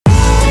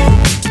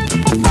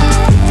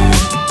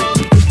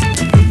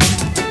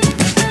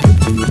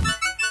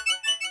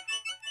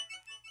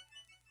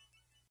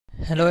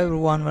Hello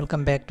everyone,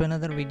 welcome back to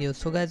another video.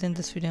 So guys, in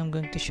this video I'm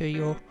going to show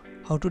you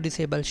how to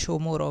disable show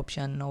more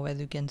option. Now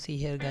as you can see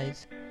here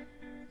guys,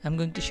 I'm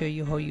going to show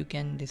you how you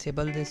can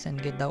disable this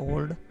and get the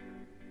old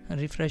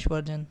refresh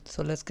version.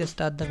 So let's get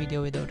start the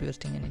video without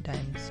wasting any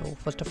time. So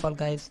first of all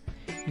guys,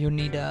 you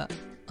need a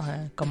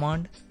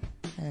command,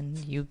 and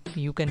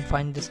you can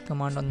find this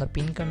command on the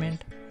pin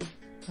comment.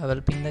 I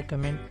will pin the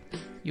comment.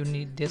 You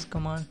need this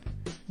command.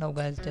 Now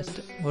guys,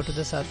 just go to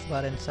the search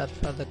bar and search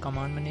for the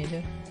command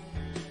manager,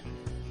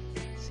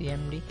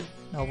 CMD.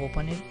 Now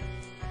open it.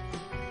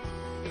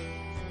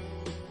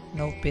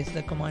 Now paste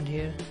the command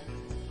here,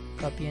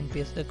 copy and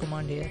paste the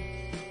command here,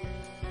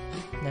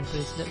 then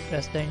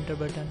press the enter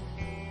button.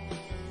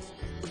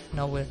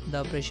 Now the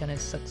operation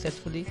is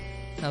successfully.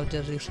 Now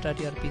just restart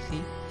your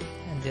PC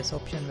and this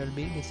option will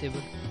be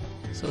disabled.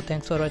 So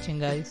thanks for watching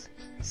guys,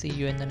 see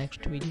you in the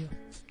next video.